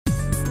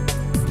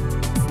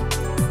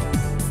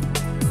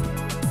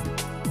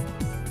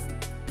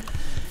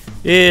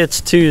It's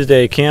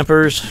Tuesday,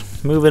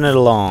 campers. Moving it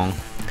along.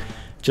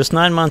 Just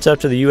 9 months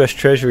after the U.S.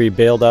 Treasury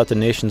bailed out the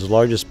nation's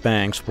largest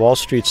banks, Wall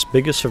Street's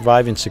biggest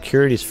surviving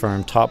securities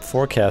firm, top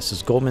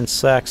forecasters Goldman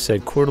Sachs,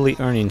 said quarterly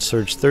earnings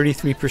surged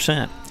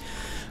 33%.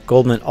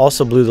 Goldman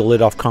also blew the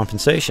lid off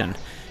compensation.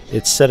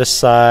 It set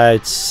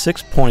aside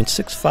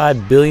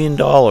 $6.65 billion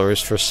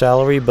for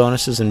salary,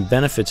 bonuses, and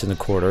benefits in the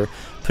quarter,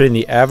 putting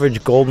the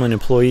average Goldman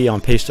employee on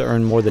pace to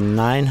earn more than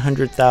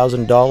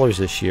 $900,000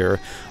 this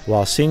year,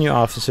 while senior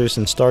officers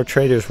and star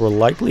traders will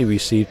likely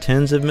receive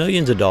tens of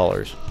millions of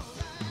dollars.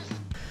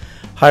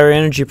 Higher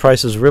energy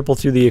prices rippled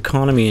through the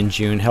economy in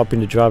June, helping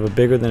to drive a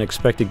bigger than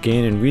expected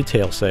gain in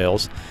retail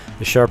sales.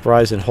 The sharp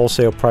rise in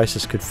wholesale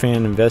prices could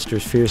fan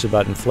investors' fears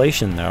about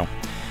inflation, though.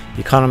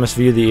 Economists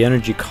view the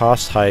energy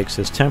cost hikes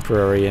as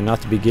temporary and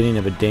not the beginning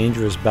of a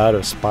dangerous bout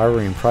of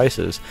spiraling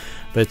prices,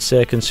 but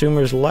say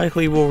consumers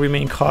likely will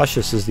remain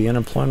cautious as the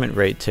unemployment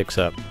rate ticks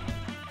up.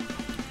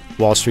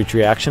 Wall Street's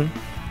reaction?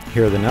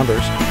 Here are the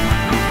numbers.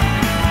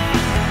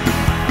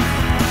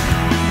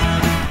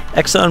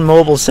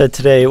 ExxonMobil said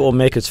today it will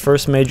make its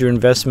first major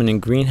investment in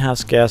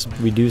greenhouse gas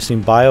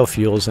reducing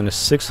biofuels in a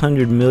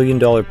 $600 million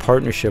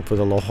partnership with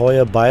a La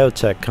Jolla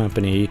biotech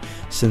company,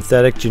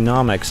 Synthetic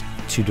Genomics,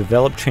 to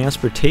develop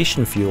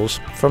transportation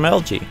fuels from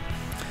algae.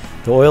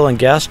 The oil and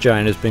gas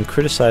giant has been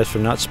criticized for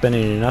not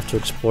spending enough to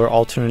explore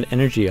alternate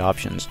energy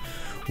options.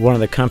 One of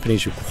the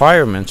company's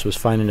requirements was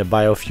finding a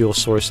biofuel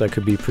source that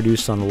could be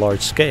produced on a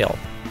large scale.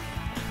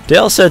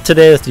 Dell said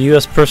today that the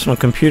U.S. personal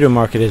computer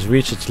market has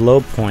reached its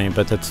low point,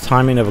 but that the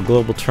timing of a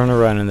global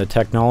turnaround in the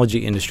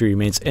technology industry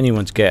remains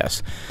anyone's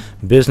guess.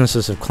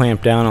 Businesses have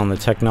clamped down on the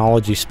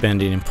technology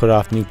spending and put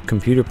off new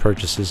computer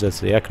purchases as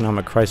the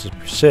economic crisis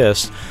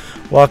persists,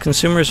 while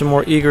consumers are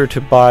more eager to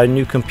buy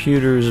new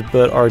computers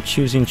but are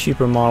choosing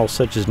cheaper models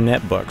such as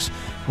netbooks,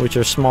 which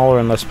are smaller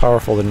and less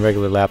powerful than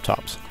regular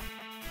laptops.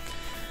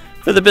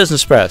 For the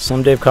Business Press,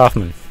 I'm Dave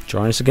Kaufman.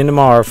 Join us again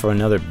tomorrow for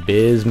another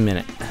Biz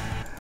Minute.